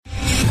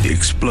The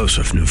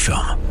explosive new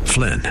film,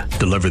 Flynn,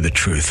 deliver the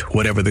truth,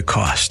 whatever the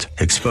cost,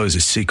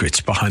 exposes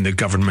secrets behind the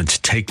government's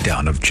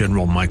takedown of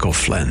General Michael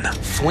Flynn.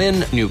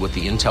 Flynn knew what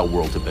the intel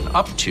world had been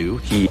up to.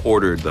 He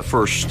ordered the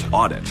first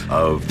audit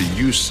of the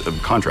use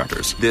of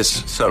contractors.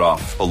 This set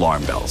off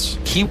alarm bells.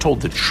 He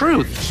told the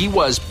truth. He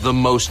was the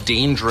most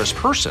dangerous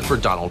person for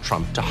Donald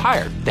Trump to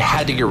hire. They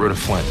had to get rid of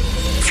Flynn.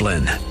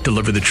 Flynn,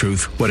 deliver the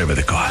truth, whatever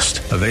the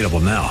cost. Available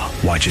now.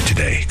 Watch it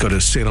today. Go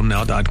to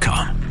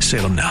salemnow.com.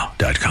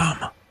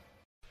 salemnow.com.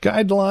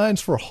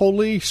 Guidelines for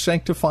holy,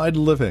 sanctified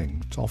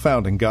living. It's all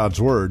found in God's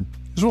Word,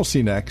 as we'll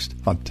see next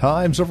on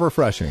Times of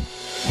Refreshing.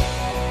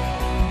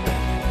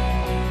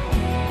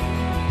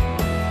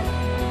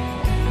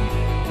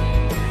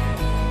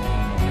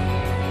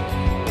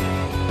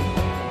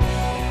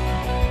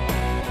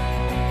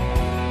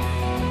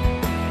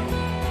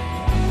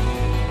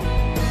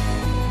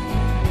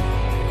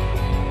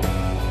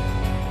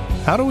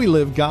 How do we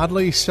live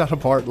godly,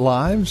 set-apart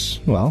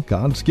lives? Well,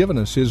 God's given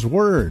us His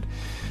Word.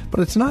 But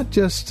it's not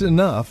just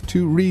enough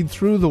to read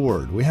through the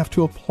Word. We have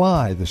to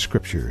apply the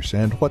Scriptures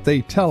and what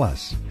they tell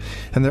us.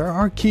 And there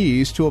are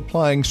keys to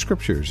applying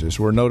Scriptures, as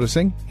we're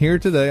noticing here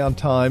today on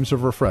Times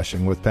of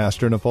Refreshing with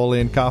Pastor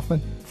Napoleon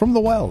Kaufman from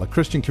The Well, a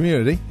Christian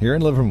community here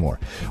in Livermore.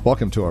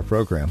 Welcome to our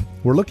program.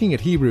 We're looking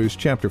at Hebrews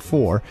chapter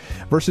 4,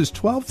 verses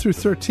 12 through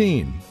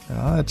 13.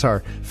 That's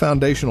our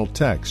foundational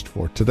text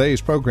for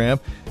today's program,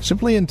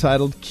 simply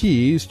entitled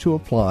Keys to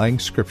Applying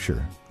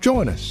Scripture.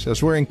 Join us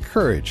as we're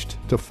encouraged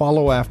to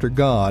follow after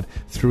God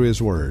through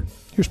His Word.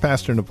 Here's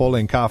Pastor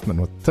Napoleon Kaufman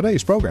with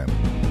today's program.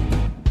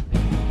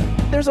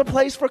 There's a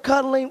place for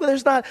cuddling, but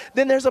there's not.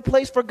 Then there's a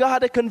place for God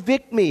to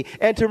convict me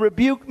and to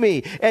rebuke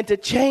me and to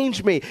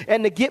change me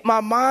and to get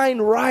my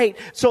mind right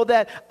so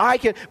that I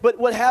can. But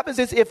what happens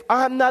is if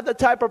I'm not the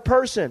type of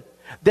person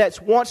that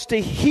wants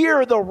to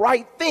hear the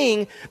right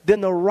thing,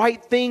 then the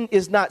right thing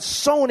is not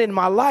sown in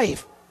my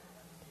life.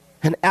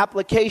 An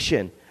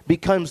application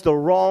becomes the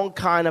wrong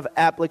kind of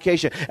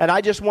application. And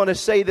I just want to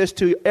say this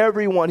to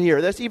everyone here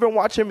that's even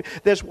watching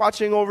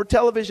over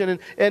television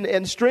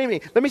and streaming.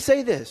 Let me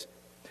say this.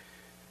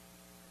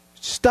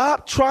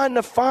 Stop trying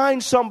to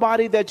find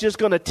somebody that's just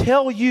going to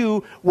tell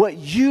you what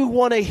you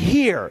want to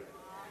hear.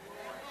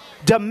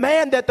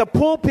 Demand that the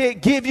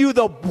pulpit give you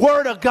the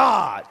Word of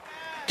God.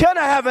 Can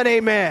I have an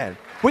amen?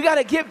 We got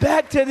to get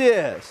back to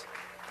this.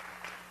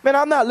 Man,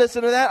 I'm not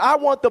listening to that. I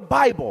want the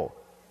Bible.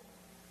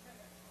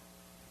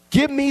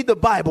 Give me the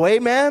Bible,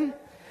 amen?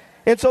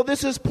 And so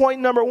this is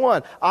point number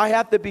one. I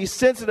have to be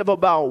sensitive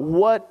about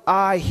what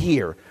I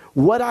hear.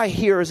 What I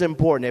hear is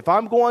important. If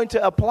I'm going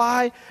to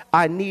apply,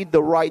 I need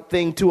the right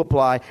thing to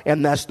apply,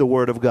 and that's the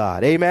Word of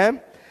God,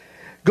 amen?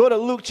 Go to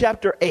Luke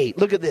chapter 8.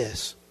 Look at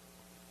this.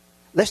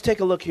 Let's take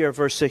a look here at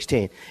verse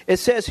 16. It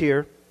says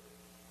here,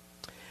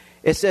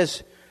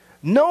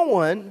 no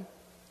one,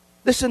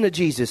 listen to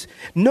Jesus,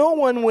 no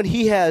one when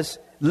he has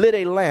lit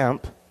a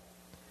lamp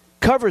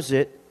covers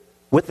it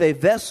with a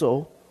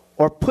vessel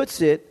or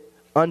puts it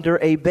under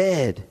a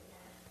bed,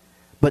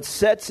 but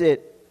sets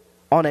it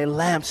on a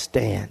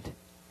lampstand,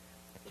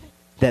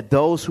 that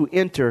those who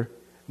enter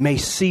may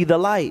see the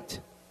light.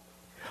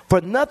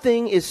 For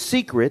nothing is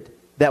secret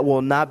that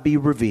will not be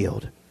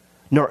revealed,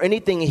 nor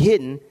anything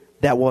hidden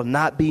that will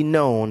not be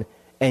known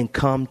and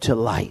come to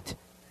light.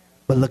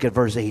 But look at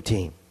verse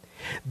 18.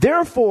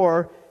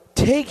 Therefore,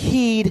 take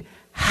heed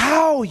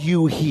how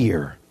you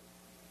hear.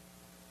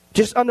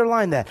 Just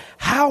underline that.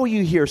 How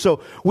you hear. So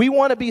we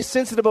want to be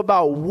sensitive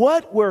about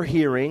what we're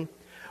hearing,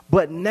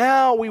 but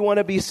now we want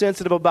to be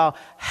sensitive about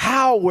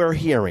how we're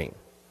hearing.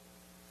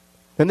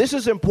 And this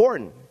is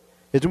important.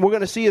 As we're going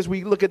to see as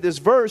we look at this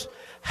verse,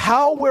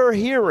 how we're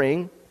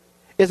hearing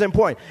is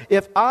important.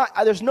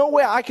 There's no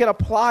way I can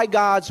apply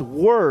God's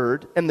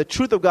Word and the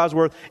truth of God's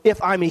Word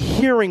if I'm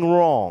hearing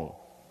wrong.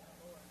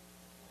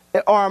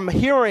 Or I'm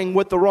hearing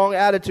with the wrong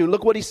attitude.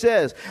 Look what he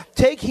says.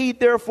 Take heed,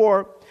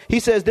 therefore. He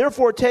says,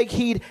 therefore take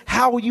heed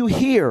how you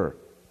hear.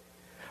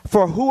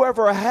 For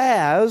whoever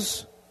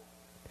has,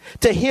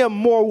 to him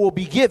more will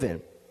be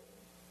given.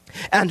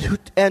 And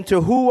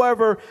to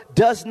whoever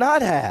does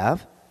not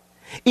have,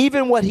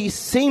 even what he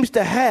seems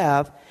to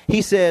have,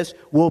 he says,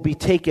 will be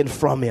taken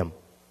from him.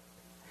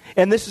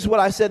 And this is what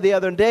I said the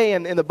other day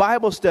in the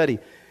Bible study.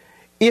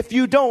 If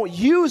you don't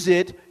use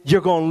it,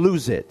 you're going to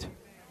lose it.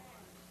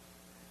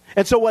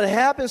 And so what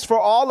happens for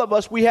all of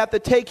us, we have to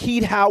take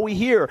heed how we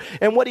hear.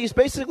 And what he's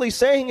basically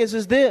saying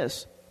is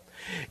this.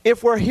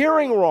 If we're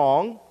hearing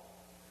wrong,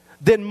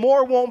 then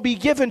more won't be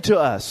given to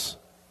us.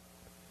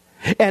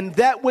 And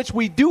that which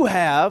we do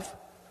have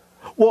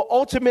will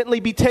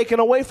ultimately be taken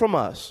away from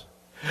us.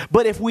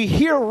 But if we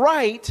hear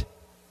right,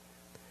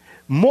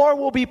 more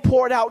will be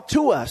poured out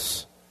to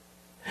us.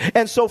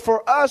 And so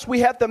for us, we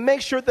have to make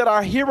sure that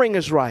our hearing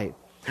is right.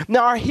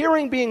 Now, our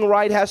hearing being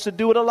right has to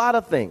do with a lot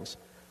of things.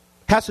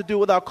 Has to do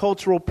with our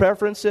cultural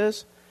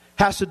preferences,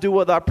 has to do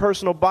with our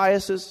personal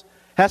biases,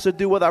 has to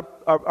do with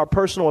our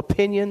personal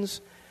opinions.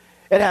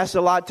 It has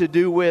a lot to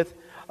do with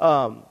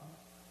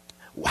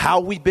how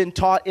we've been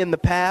taught in the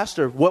past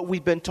or what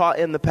we've been taught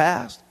in the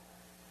past.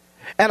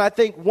 And I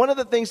think one of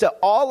the things that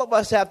all of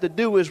us have to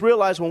do is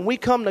realize when we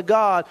come to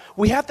God,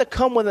 we have to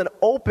come with an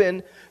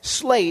open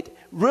slate,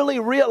 really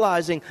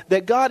realizing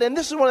that God, and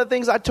this is one of the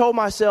things I told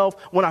myself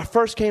when I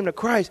first came to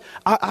Christ.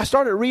 I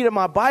started reading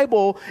my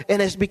Bible,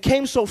 and it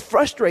became so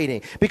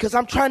frustrating because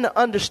I'm trying to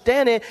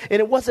understand it, and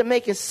it wasn't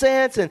making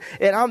sense, and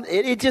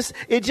it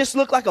just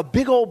looked like a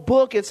big old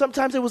book, and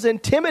sometimes it was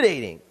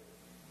intimidating.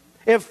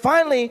 And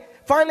finally,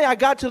 I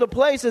got to the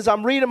place as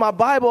I'm reading my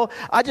Bible,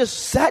 I just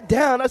sat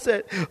down. I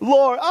said,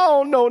 Lord, I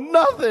don't know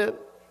nothing.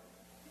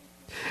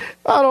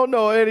 I don't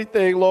know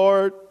anything,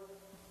 Lord.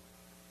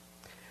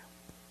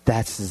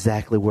 That's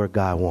exactly where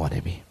God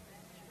wanted me.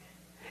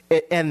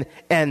 And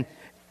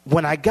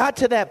when I got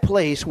to that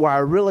place where I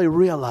really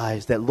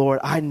realized that, Lord,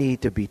 I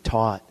need to be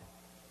taught.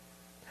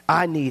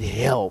 I need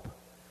help.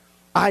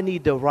 I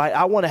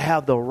want to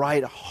have the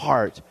right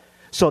heart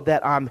so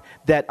that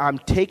I'm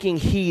taking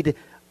heed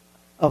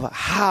of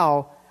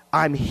how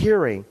I'm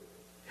hearing,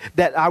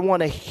 that I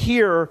want to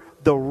hear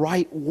the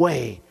right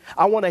way.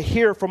 I want to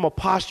hear from a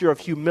posture of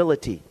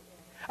humility.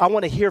 I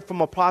want to hear from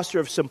a posture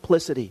of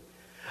simplicity.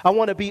 I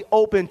want to be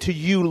open to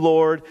you,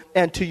 Lord,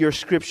 and to your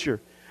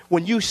scripture.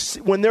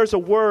 When there's a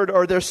word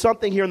or there's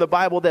something here in the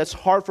Bible that's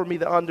hard for me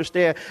to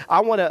understand, I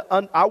want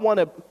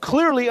to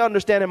clearly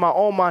understand in my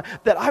own mind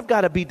that I've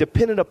got to be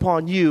dependent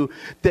upon you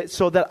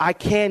so that I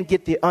can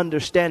get the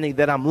understanding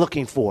that I'm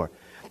looking for.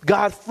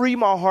 God, free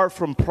my heart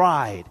from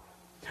pride.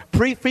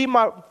 Free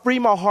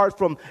my heart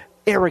from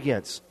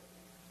arrogance.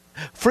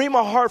 Free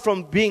my heart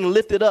from being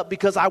lifted up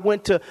because I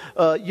went to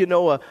a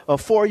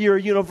 4-year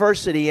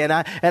university and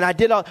I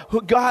did all.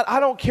 God, I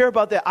don't care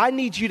about that. I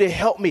need you to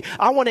help me.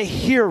 I want to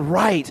hear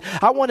right.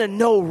 I want to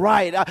know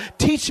right.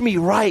 Teach me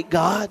right,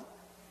 God.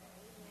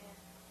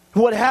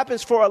 What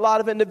happens for a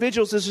lot of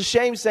individuals is a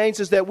shame, saints,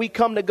 is that we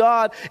come to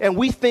God and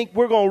we think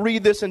we're going to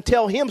read this and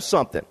tell him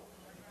something.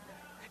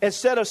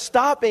 Instead of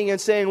stopping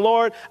and saying,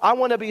 Lord, I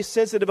want to be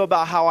sensitive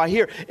about how I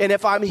hear. And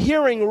if I'm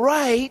hearing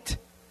right,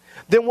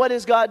 then what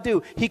does God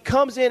do? He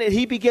comes in and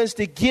he begins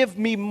to give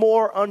me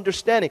more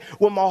understanding.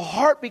 When my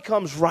heart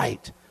becomes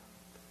right,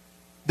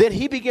 then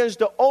he begins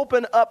to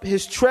open up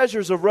his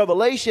treasures of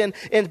revelation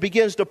and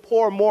begins to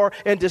pour more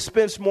and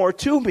dispense more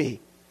to me.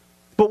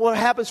 But what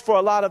happens for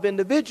a lot of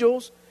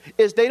individuals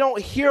is they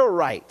don't hear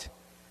right.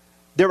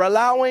 They're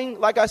allowing,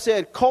 like I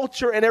said,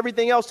 culture and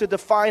everything else to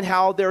define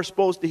how they're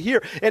supposed to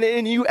hear.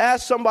 And you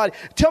ask somebody,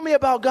 tell me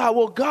about God.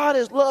 Well, God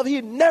is love.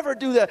 He'd never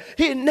do that.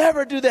 He'd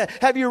never do that.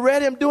 Have you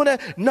read him doing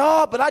that?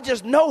 No, but I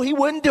just know he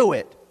wouldn't do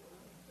it.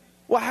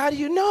 Well, how do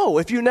you know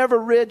if you never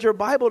read your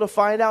Bible to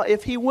find out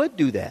if he would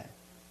do that?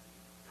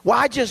 Well,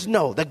 I just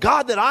know the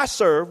God that I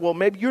serve. Well,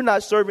 maybe you're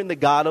not serving the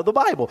God of the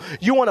Bible.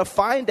 You want to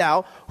find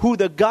out who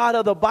the God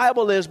of the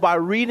Bible is by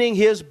reading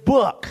his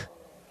book.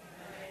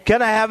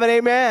 Can I have an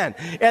amen?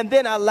 And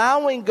then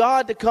allowing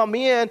God to come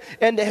in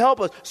and to help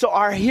us. So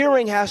our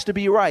hearing has to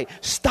be right.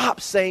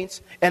 Stop,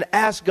 saints, and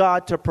ask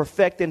God to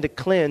perfect and to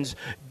cleanse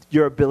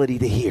your ability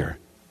to hear.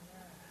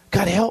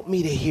 God, help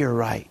me to hear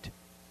right.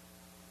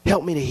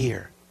 Help me to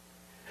hear.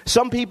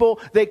 Some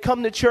people, they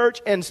come to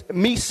church and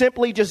me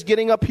simply just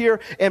getting up here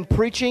and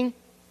preaching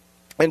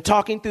and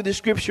talking through the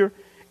scripture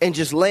and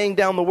just laying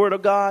down the word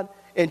of God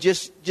and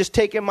just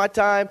taking my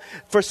time.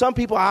 For some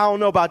people, I don't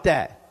know about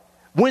that.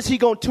 When's he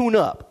going to tune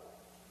up?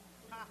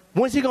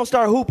 When's he going to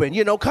start hooping?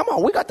 Come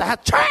on, we got to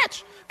have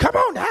church. Come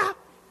on now.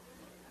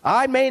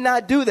 I may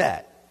not do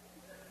that.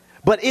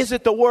 But is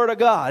it the word of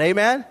God?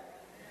 Amen?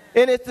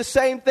 And it's the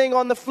same thing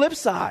on the flip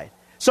side.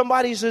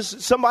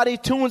 Somebody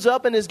tunes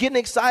up and is getting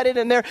excited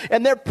and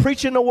they're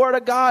preaching the word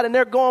of God and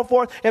they're going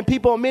forth and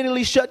people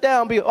immediately shut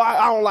down.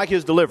 I don't like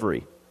his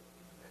delivery.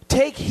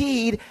 Take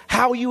heed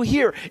how you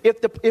hear.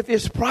 If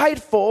it's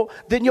prideful,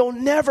 then you'll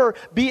never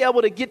be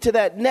able to get to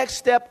that next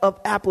step of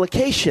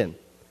application.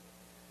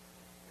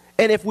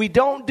 And if we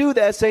don't do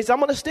that, saints, I'm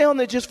going to stay on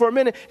this just for a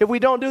minute. If we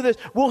don't do this,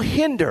 we'll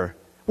hinder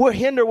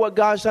what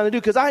God's trying to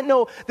do. Because I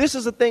know, this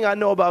is the thing I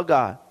know about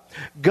God.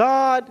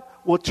 God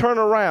will turn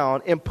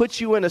around and put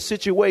you in a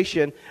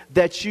situation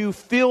that you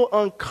feel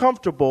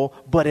uncomfortable,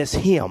 but it's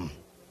him.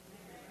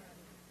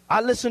 I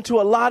listen to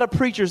a lot of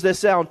preachers that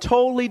sound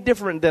totally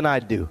different than I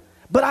do.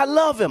 But I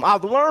love him.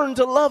 I've learned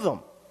to love him.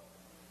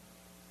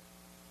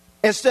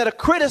 Instead of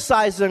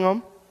criticizing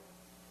them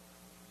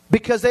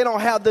because they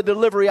don't have the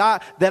delivery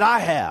that I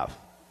have.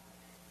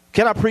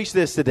 Can I preach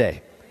this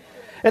today?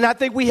 And I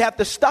think we have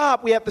to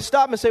stop. We have to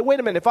stop and say, wait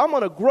a minute. If I'm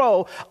going to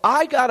grow,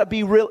 I got to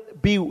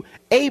be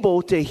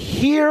able to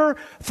hear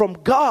from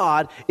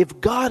God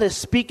if God is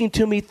speaking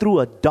to me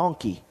through a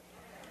donkey.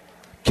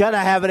 Can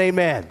I have an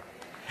amen?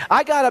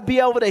 I got to be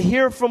able to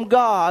hear from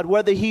God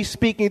whether he's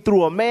speaking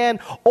through a man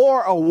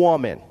or a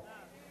woman.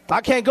 I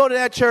can't go to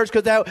that church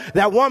because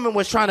that woman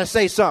was trying to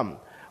say something.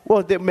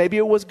 Well, maybe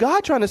it was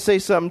God trying to say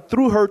something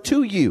through her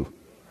to you.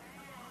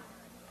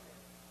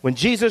 When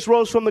Jesus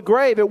rose from the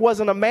grave, it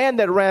wasn't a man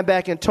that ran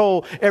back and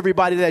told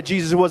everybody that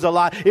Jesus was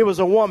alive. It was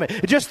a woman.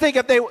 Just think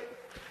if they...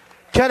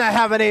 Can I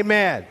have an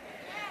amen?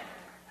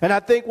 And I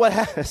think what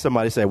happened...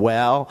 Somebody say,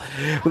 well...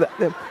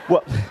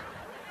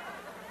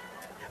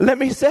 Let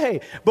me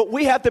say, but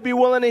we have to be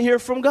willing to hear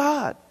from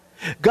God.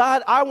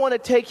 God, I want to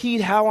take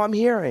heed how I'm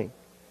hearing.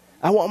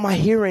 I want my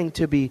hearing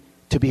to be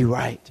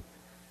right.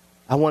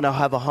 I want to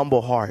have a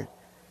humble heart.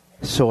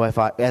 So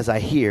as I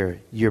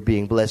hear, you're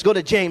being blessed. Go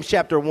to James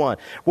chapter 1.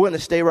 We're going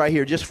to stay right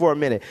here just for a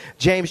minute.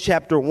 James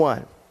chapter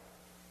 1.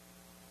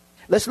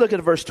 Let's look at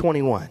verse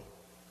 21.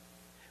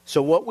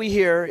 So what we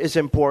hear is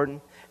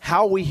important.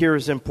 How we hear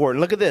is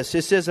important. Look at this.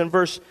 It says in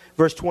verse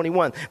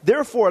 21,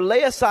 therefore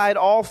lay aside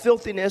all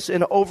filthiness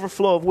and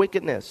overflow of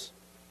wickedness,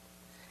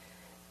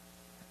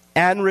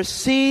 and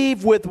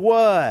receive with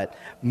what?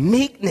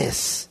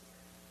 Meekness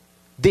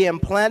the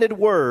implanted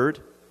word,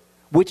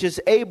 which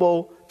is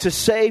able to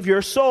save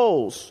your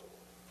souls.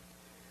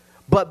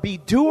 But be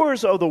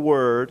doers of the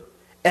word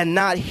and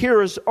not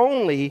hearers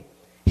only.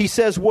 He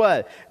says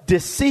what?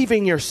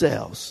 Deceiving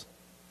yourselves.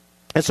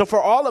 And so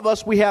for all of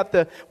us, we have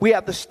to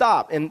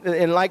stop.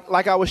 And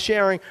like I was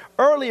sharing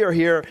earlier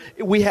here,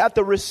 we have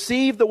to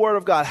receive the word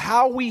of God.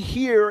 How we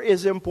hear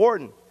is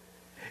important.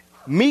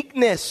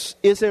 Meekness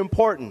is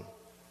important.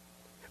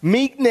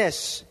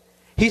 Meekness.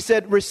 He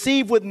said,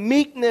 receive with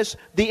meekness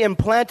the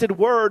implanted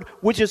word,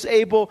 which is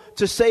able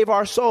to save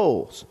our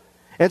souls.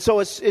 And so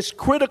it's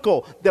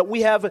critical that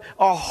we have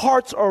our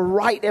hearts are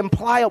right and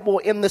pliable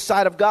in the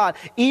sight of God,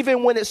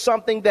 even when it's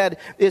something that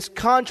is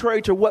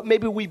contrary to what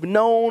maybe we've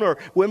known or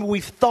when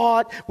we've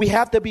thought. We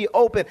have to be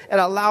open and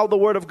allow the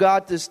word of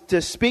God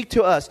to speak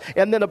to us.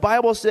 And then the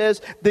Bible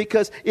says,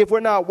 because if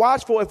we're not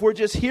watchful, if we're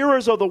just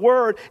hearers of the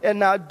word and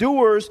not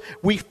doers,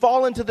 we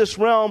fall into this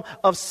realm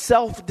of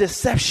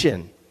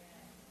self-deception.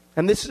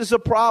 And this is a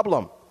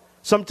problem.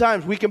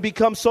 Sometimes we can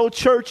become so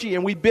churchy,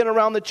 and we've been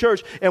around the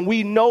church and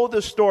we know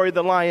the story of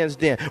the lion's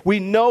den.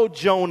 We know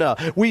Jonah.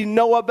 We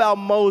know about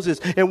Moses,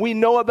 and we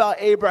know about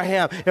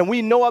Abraham, and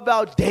we know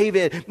about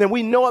David, and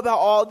we know about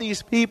all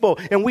these people,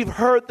 and we've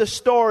heard the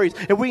stories,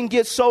 and we can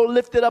get so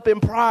lifted up in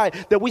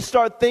pride that we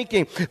start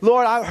thinking,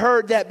 Lord, I've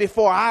heard that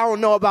before. I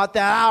don't know about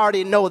that. I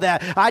already know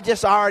that. I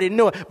already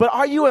knew it. But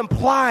are you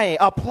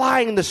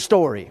applying the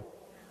story?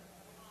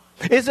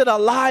 Is it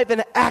alive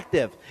and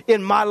active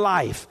in my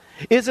life?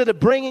 Is it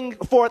bringing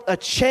forth a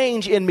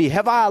change in me?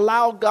 Have I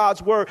allowed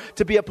God's word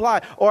to be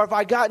applied? Or have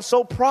I gotten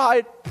so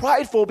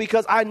prideful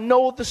because I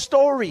know the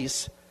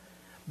stories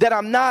that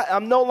I'm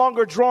no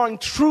longer drawing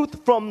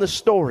truth from the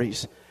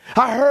stories?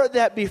 I heard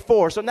that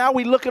before. So now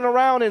we looking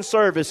around in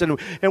service and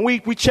we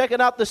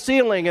checking out the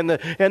ceiling and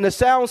the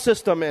sound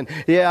system. And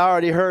yeah, I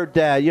already heard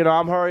that. You know,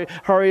 I'm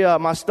hurry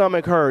up. My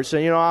stomach hurts.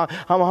 And you know,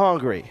 I'm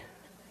hungry.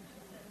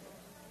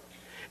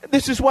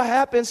 This is what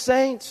happens,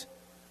 saints.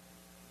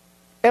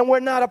 And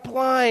we're not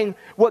applying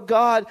what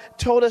God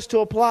told us to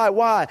apply.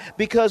 Why?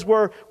 Because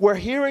we're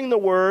hearing the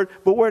word,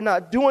 but we're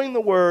not doing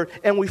the word,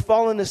 and we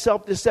fall into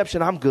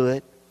self-deception. I'm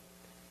good.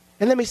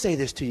 And let me say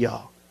this to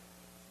y'all.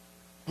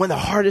 One of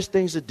the hardest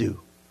things to do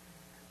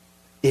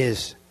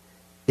is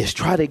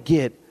try to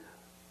get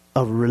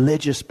a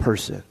religious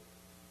person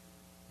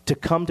to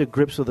come to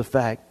grips with the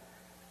fact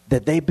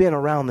that they've been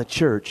around the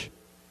church,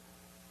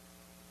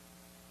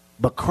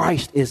 but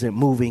Christ isn't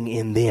moving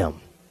in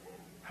them.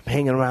 I'm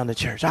hanging around the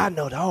church. I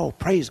know that. Oh,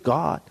 praise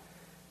God.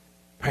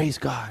 Praise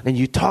God. And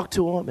you talk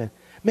to them and,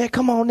 man,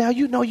 come on now.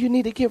 You know you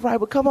need to get right,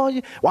 but come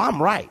on. Well, I'm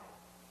right.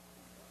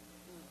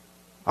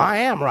 I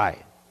am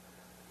right.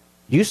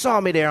 You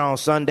saw me there on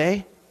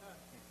Sunday.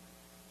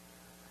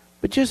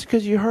 But just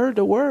because you heard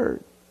the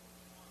word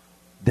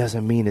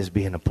doesn't mean it's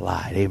being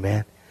applied.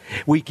 Amen.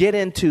 We get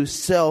into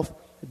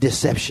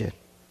self-deception.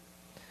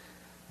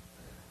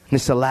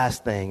 This is the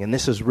last thing, and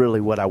this is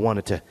really what I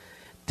wanted to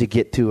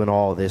get to in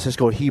all this. Let's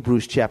go to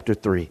Hebrews chapter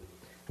 3.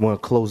 I'm going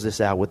to close this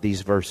out with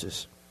these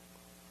verses.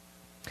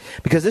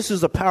 Because this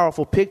is a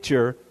powerful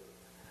picture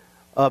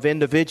of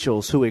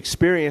individuals who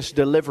experienced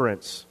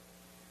deliverance,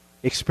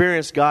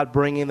 experienced God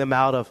bringing them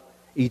out of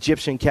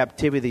Egyptian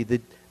captivity.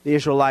 The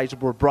Israelites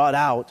were brought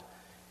out,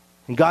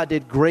 and God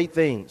did great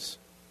things.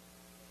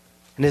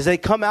 And as they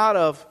come out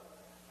of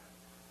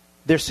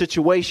their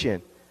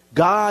situation,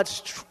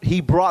 He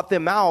brought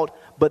them out,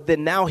 but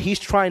then now He's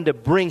trying to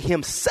bring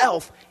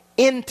Himself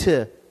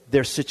into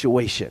their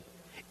situation,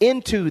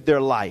 into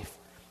their life,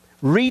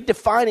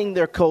 redefining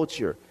their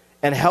culture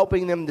and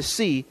helping them to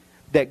see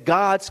that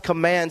God's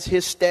commands,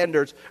 His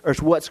standards, are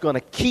what's going to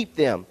keep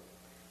them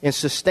and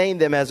sustain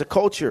them as a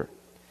culture.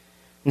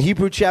 In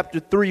Hebrews chapter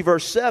 3,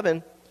 verse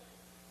 7,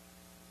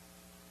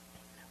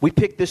 we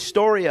pick this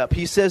story up.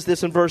 He says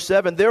this in verse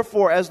 7,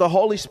 therefore, as the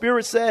Holy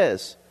Spirit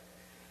says,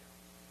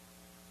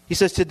 He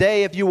says,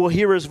 today, if you will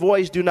hear His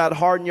voice, do not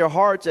harden your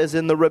hearts as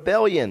in the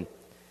rebellion,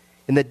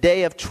 in the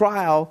day of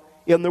trial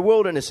in the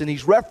wilderness. And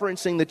He's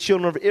referencing the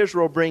children of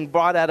Israel being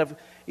brought out of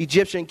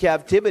Egyptian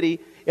captivity.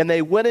 And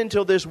they went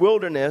into this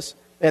wilderness,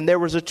 and there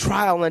was a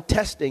trial and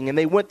testing. And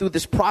they went through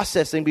this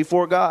processing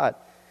before God.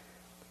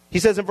 He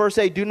says in verse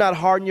 8, do not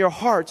harden your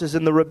hearts as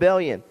in the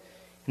rebellion,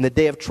 in the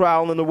day of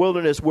trial in the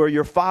wilderness, where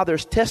your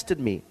fathers tested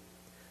me,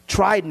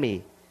 tried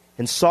me,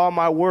 and saw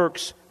my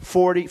works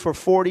for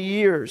 40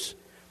 years.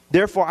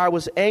 Therefore I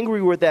was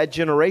angry with that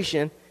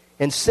generation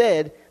and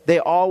said, they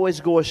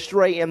always go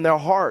astray in their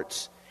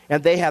hearts,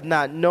 and they have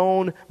not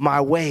known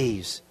my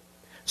ways.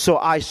 So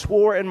I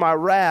swore in my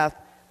wrath,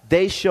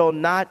 they shall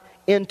not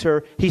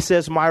enter, he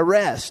says, my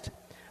rest.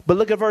 But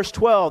look at verse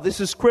 12.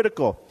 This is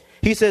critical.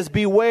 He says,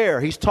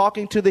 beware. He's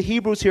talking to the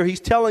Hebrews here. He's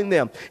telling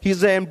them. He's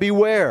saying,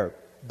 beware,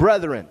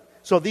 brethren.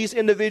 So these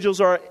individuals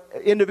are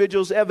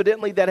individuals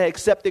evidently that had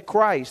accepted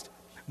Christ,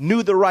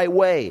 knew the right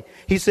way.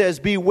 He says,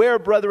 beware,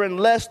 brethren,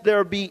 lest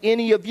there be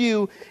any of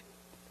you,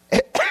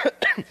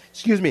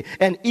 excuse me,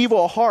 an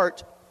evil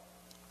heart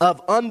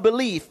of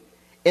unbelief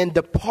in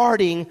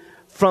departing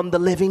from the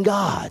living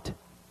God.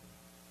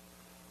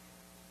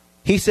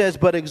 He says,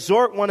 but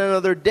exhort one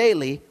another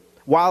daily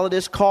while it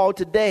is called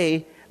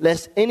today,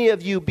 lest any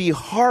of you be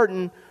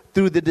hardened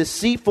through the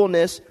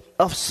deceitfulness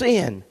of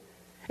sin.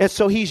 And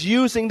so he's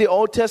using the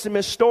Old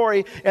Testament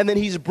story, and then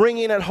he's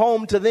bringing it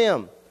home to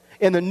them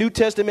in the New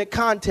Testament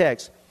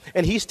context.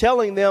 And he's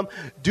telling them,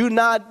 do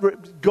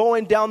not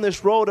going down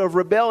this road of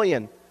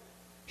rebellion.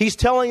 He's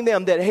telling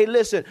them that, hey,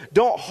 listen,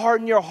 don't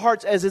harden your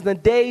hearts as in the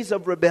days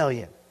of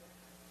rebellion.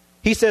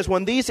 He says,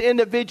 when these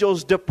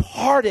individuals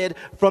departed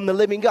from the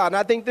living God, and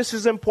I think this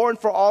is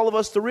important for all of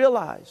us to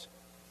realize.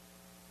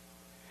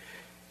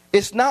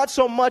 It's not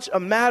so much a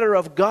matter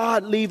of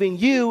God leaving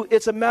you,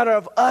 it's a matter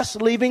of us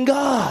leaving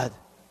God.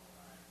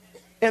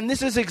 And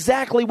this is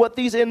exactly what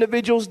these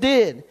individuals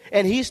did.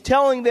 And he's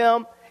telling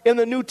them in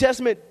the New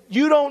Testament,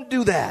 you don't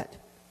do that.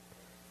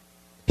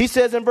 He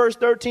says in verse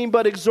 13,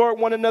 but exhort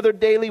one another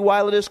daily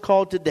while it is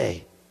called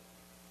today,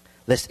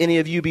 lest any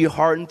of you be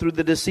hardened through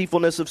the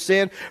deceitfulness of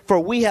sin. For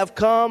we have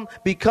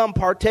become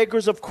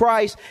partakers of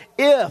Christ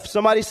if,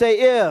 somebody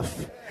say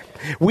if,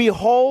 we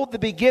hold the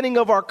beginning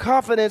of our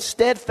confidence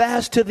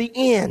steadfast to the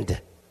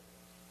end.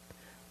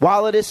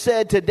 While it is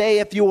said today,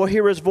 if you will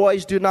hear his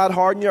voice, do not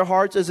harden your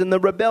hearts as in the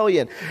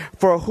rebellion.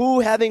 For who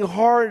having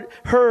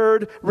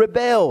heard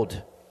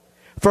rebelled?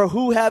 For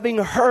who having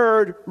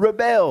heard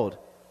rebelled?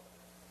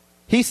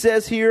 He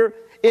says here,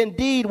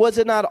 indeed, was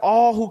it not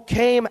all who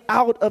came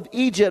out of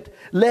Egypt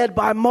led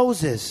by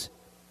Moses?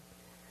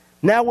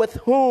 Now with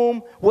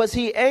whom was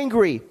he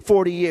angry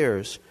 40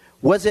 years?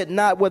 Was it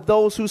not with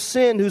those who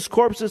sinned, whose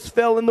corpses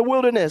fell in the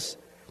wilderness?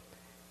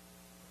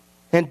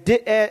 And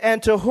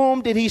to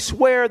whom did he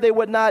swear they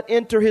would not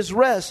enter his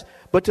rest,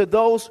 but to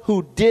those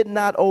who did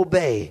not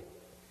obey?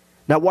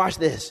 Now watch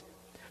this.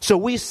 So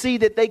we see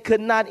that they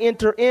could not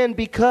enter in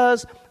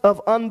because of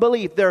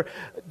unbelief. Their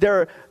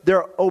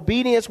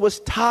obedience was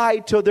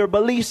tied to their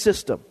belief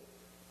system.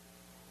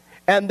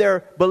 And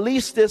their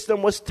belief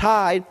system was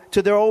tied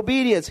to their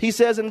obedience. He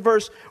says in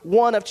verse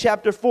 1 of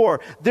chapter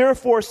 4,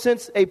 therefore,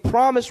 since a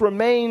promise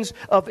remains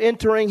of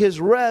entering his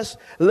rest,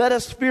 let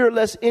us fear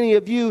lest any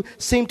of you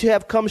seem to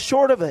have come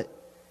short of it.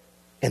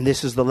 And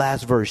this is the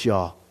last verse,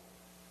 y'all.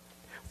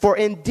 For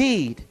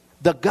indeed,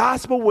 the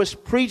gospel was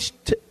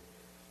preached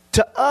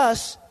to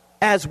us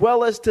as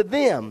well as to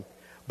them.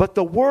 But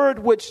the word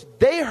which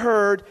they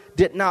heard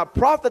did not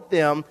profit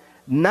them,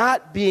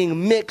 not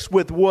being mixed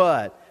with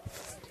what?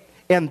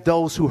 And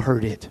those who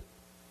heard it.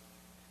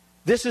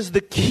 This is the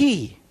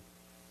key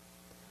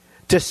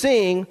to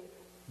seeing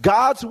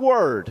God's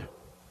word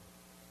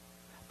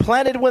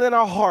planted within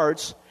our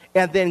hearts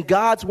and then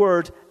God's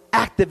word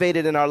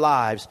activated in our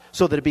lives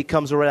so that it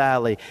becomes a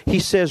reality. He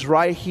says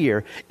right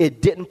here,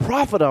 it didn't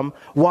profit them.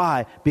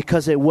 Why?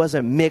 Because it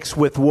wasn't mixed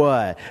with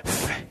what?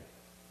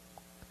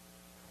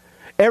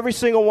 Every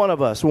single one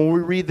of us, when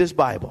we read this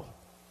Bible,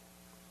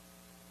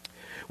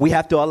 we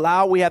have to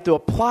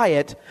apply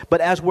it,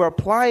 but as we're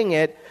applying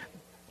it,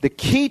 the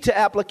key to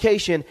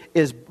application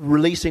is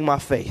releasing my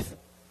faith.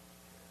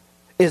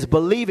 Is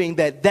believing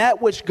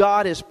that which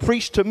God has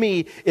preached to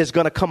me is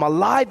going to come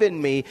alive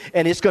in me,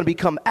 and it's going to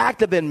become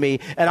active in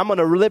me, and I'm going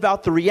to live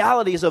out the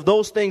realities of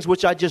those things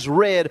which I just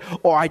read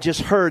or I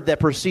just heard that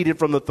proceeded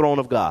from the throne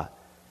of God.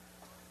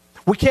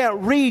 We can't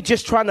read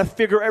just trying to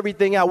figure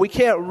everything out. We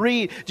can't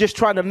read just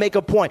trying to make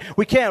a point.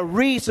 We can't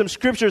read some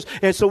scriptures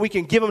and so we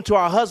can give them to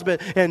our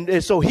husband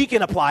and so he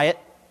can apply it.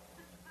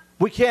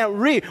 We can't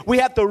read. We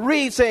have to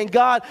read saying,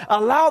 God,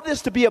 allow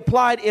this to be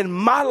applied in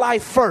my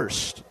life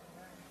first.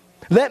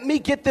 Let me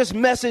get this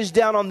message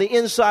down on the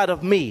inside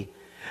of me.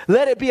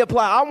 Let it be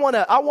applied.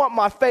 I want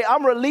my faith.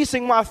 I'm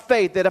releasing my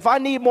faith that if I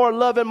need more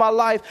love in my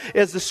life,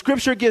 as the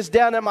scripture gets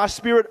down in my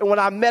spirit, and when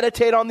I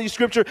meditate on these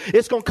scriptures,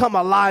 it's going to come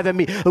alive in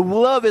me.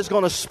 Love is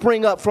going to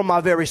spring up from my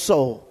very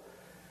soul.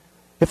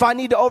 If I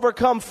need to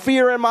overcome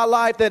fear in my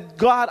life, that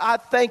God, I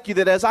thank you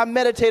that as I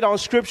meditate on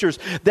scriptures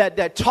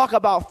that talk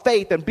about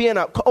faith and being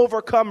an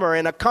overcomer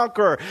and a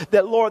conqueror,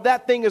 that Lord,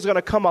 that thing is going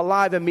to come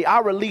alive in me.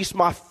 I release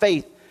my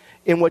faith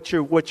in what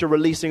you're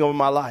releasing over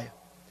my life.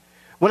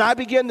 When I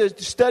begin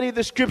to study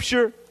the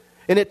scripture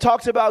and it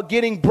talks about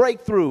getting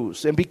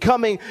breakthroughs and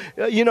becoming,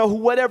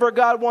 whatever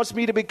God wants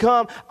me to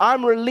become,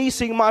 I'm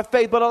releasing my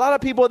faith. But a lot of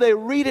people, they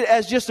read it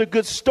as just a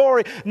good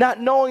story, not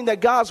knowing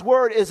that God's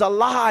word is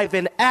alive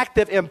and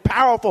active and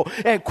powerful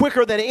and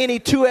quicker than any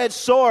two-edged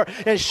sword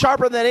and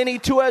sharper than any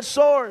two-edged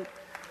sword.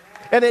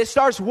 And it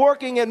starts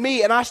working in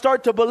me and I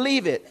start to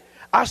believe it.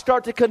 I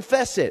start to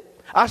confess it.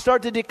 I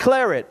start to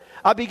declare it.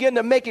 I begin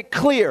to make it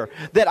clear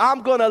that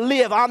I'm going to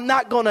live. I'm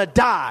not going to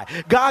die.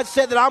 God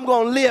said that I'm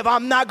going to live.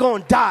 I'm not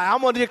going to die.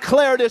 I'm going to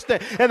declare this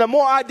thing. And the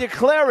more I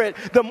declare it,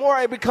 the more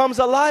it becomes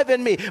alive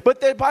in me.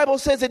 But the Bible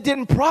says it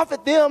didn't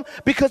profit them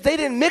because they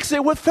didn't mix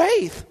it with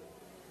faith.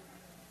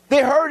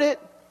 They heard it.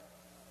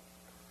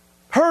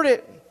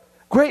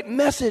 Great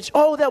message.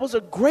 Oh, that was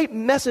a great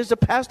message the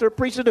pastor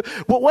preached.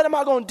 Well, what am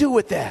I going to do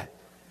with that?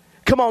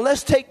 Come on,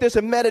 let's take this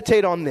and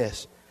meditate on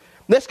this.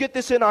 Let's get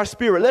this in our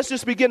spirit. Let's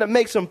just begin to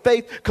make some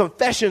faith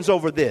confessions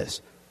over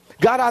this.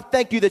 God, I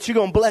thank you that you're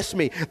going to bless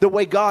me the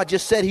way God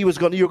just said you're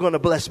going to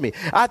bless me.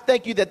 I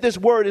thank you that this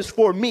word is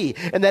for me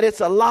and that it's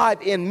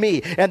alive in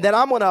me and that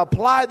I'm going to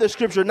apply the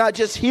scripture, not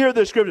just hear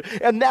the scripture.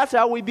 And that's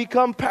how we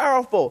become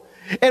powerful.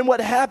 And what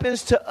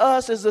happens to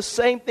us is the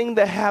same thing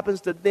that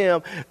happens to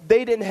them.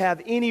 They didn't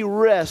have any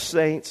rest,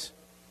 saints,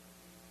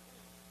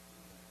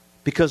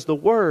 because the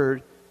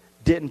word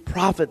didn't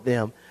profit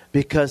them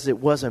because it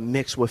wasn't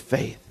mixed with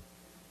faith.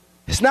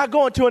 It's not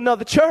going to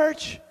another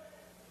church.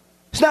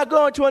 It's not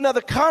going to another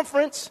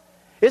conference.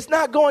 It's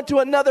not going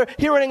to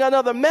hearing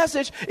another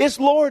message. It's,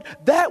 Lord,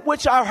 that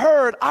which I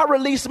heard, I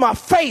release my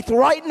faith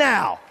right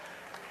now.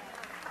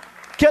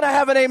 Can I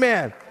have an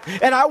amen?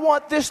 And I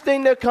want this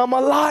thing to come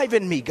alive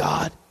in me,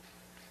 God.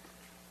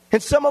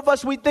 And some of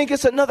us, we think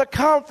it's another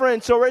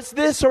conference or it's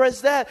this or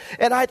it's that.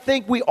 And I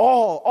think we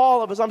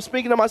all of us, I'm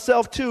speaking to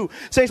myself too,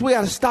 saints, we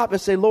got to stop and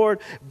say, Lord,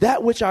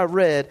 that which I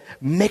read,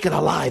 make it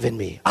alive in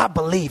me. I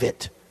believe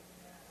it.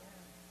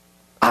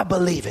 I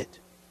believe it.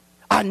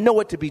 I know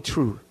it to be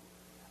true.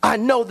 I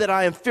know that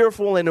I am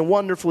fearful and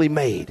wonderfully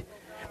made.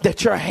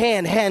 That your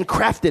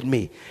handcrafted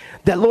me.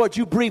 That, Lord,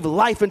 you breathe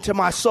life into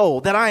my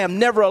soul. That I am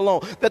never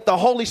alone. That the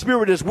Holy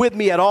Spirit is with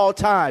me at all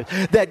times.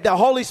 That the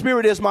Holy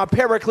Spirit is my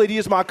paraclete. He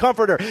is my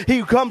comforter.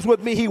 He comes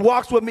with me. He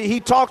walks with me. He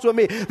talks with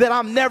me. That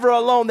I'm never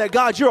alone. That,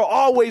 God, you're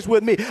always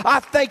with me. I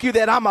thank you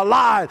that I'm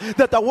alive.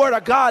 That the Word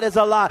of God is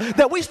alive.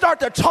 That we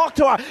start to talk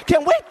to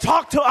can we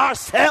talk to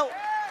ourselves?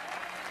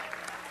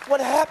 What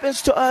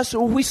happens to us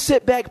when we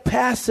sit back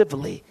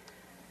passively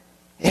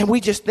and we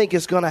just think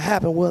it's going to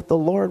happen? Well, if the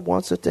Lord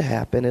wants it to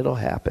happen, it'll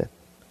happen.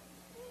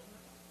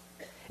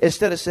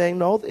 Instead of saying,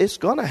 no, it's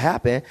going to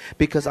happen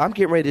because I'm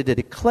getting ready to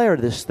declare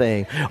this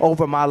thing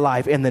over my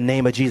life in the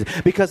name of Jesus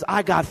because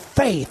I got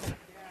faith.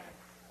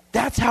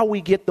 That's how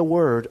we get the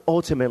word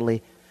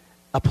ultimately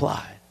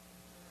applied.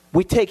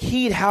 We take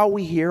heed how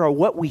we hear or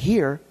what we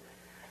hear.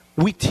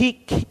 We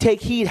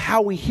take heed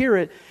how we hear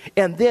it,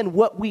 and then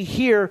what we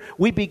hear,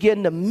 we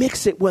begin to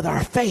mix it with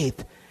our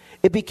faith.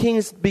 It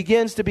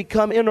begins to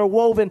become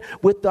interwoven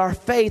with our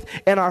faith,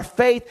 and our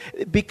faith,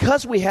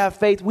 because we have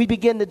faith, we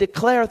begin to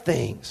declare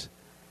things.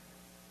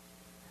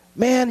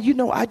 Man,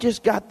 I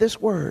just got this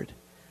word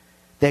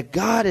that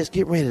God is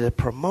getting ready to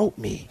promote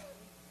me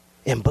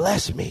and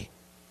bless me.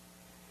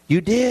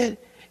 You did?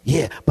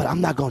 Yeah, but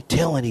I'm not going to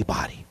tell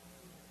anybody.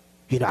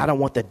 I don't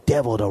want the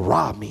devil to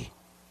rob me.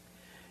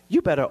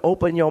 You better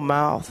open your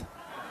mouth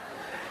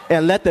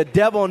and let the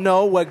devil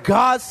know what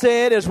God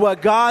said is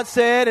what God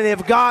said. And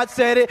if God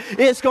said it,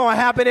 it's going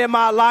to happen in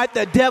my life.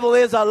 The devil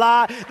is a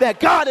lie. That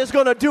God is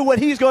going to do what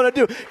he's going to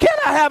do. Can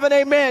I have an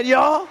amen,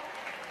 y'all?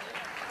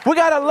 We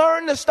got to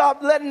learn to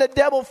stop letting the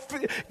devil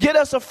get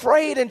us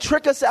afraid and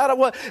trick us out of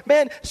what.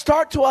 Man,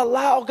 start to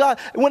allow God.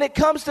 When it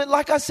comes to,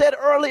 like I said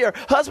earlier,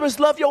 husbands,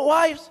 love your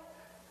wives.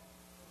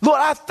 Lord,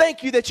 I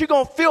thank you that you're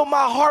going to fill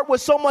my heart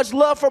with so much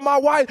love for my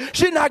wife.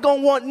 She's not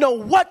going to know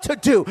what to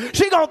do.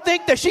 She's going to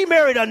think that she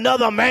married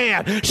another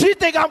man. She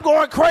think I'm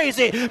going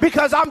crazy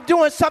because I'm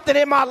doing something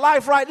in my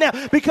life right now.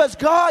 Because,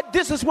 God,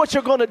 this is what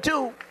you're going to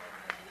do.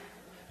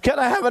 Can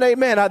I have an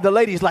amen? The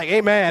lady's like,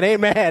 amen,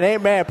 amen,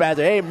 amen,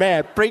 Pastor,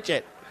 amen. Preach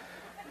it.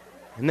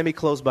 And let me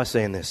close by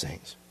saying this,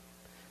 saints.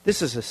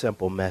 This is a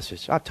simple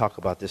message. I talk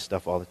about this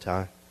stuff all the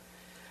time.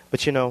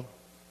 But, I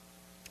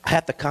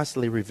have to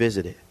constantly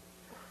revisit it.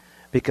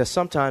 Because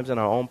sometimes in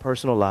our own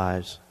personal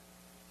lives,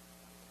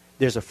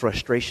 there's a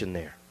frustration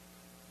there.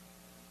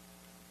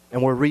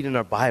 And we're reading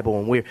our Bible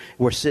and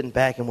we're sitting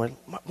back and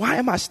why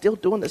am I still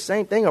doing the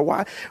same thing? Or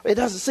why? It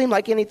doesn't seem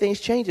like anything's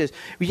changes.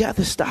 We have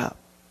to stop.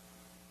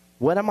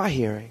 What am I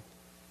hearing?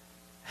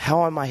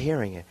 How am I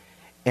hearing it?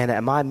 And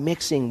am I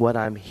mixing what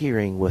I'm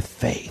hearing with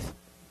faith?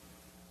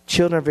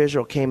 Children of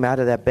Israel came out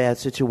of that bad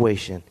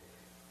situation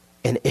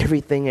and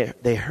everything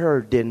they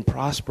heard didn't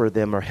prosper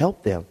them or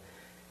help them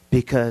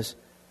because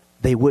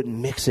they wouldn't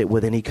mix it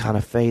with any kind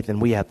of faith.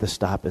 And we have to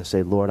stop and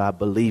say, Lord, I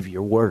believe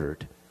your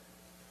word.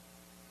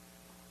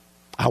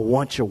 I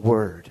want your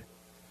word.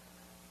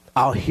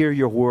 I'll hear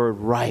your word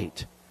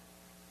right.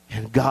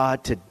 And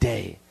God,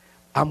 today,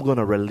 I'm going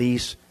to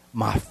release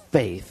my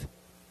faith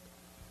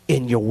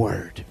in your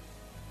word.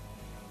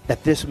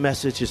 That this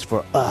message is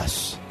for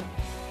us.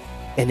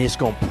 And it's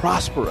going to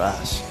prosper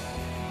us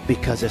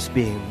because it's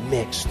being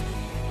mixed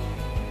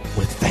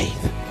with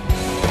faith.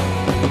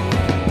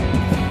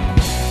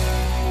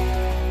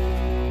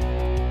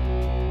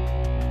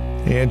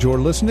 And you're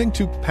listening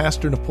to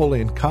Pastor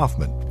Napoleon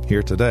Kaufman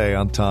here today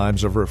on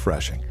Times of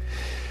Refreshing.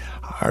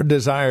 Our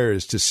desire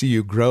is to see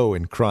you grow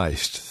in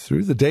Christ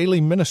through the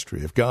daily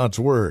ministry of God's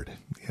Word.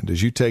 And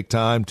as you take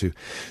time to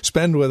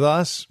spend with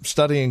us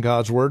studying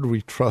God's Word,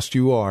 we trust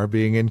you are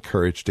being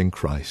encouraged in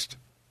Christ.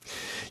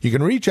 You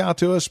can reach out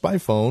to us by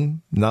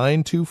phone,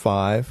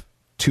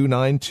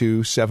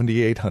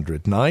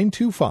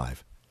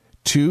 925-292-7800,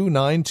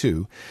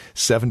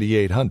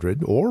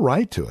 925-292-7800, or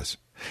write to us.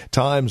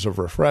 Times of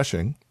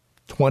Refreshing,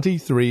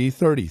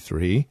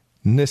 2333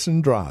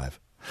 Nissen Drive,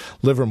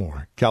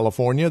 Livermore,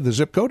 California. The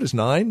zip code is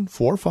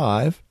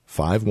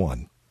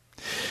 94551.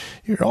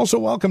 You're also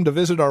welcome to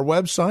visit our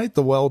website,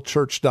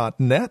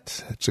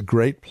 thewellchurch.net. It's a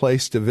great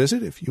place to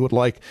visit if you would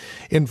like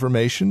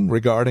information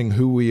regarding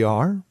who we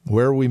are,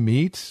 where we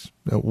meet,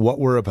 what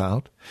we're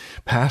about.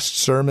 Past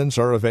sermons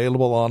are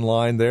available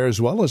online there,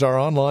 as well as our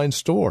online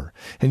store,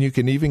 and you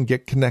can even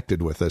get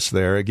connected with us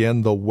there.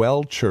 Again,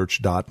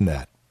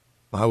 thewellchurch.net.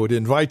 I would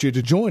invite you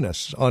to join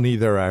us on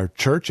either our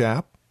church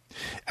app,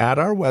 at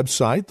our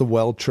website,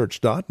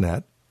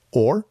 thewellchurch.net,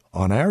 or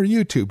on our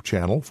YouTube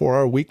channel for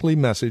our weekly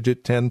message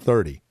at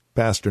 10:30.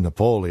 Pastor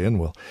Napoleon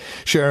will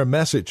share a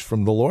message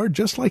from the Lord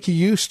just like he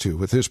used to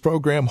with his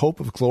program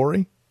Hope of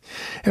Glory.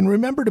 And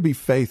remember to be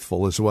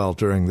faithful as well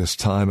during this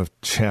time of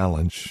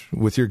challenge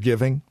with your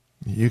giving.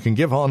 You can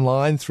give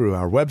online through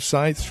our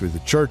website, through the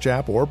church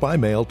app, or by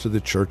mail to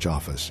the church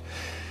office.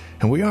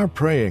 And we are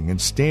praying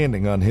and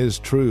standing on his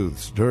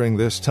truths during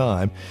this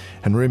time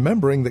and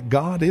remembering that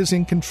God is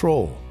in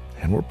control,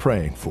 and we're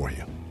praying for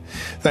you.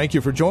 Thank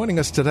you for joining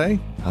us today.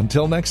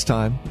 Until next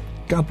time,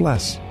 God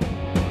bless.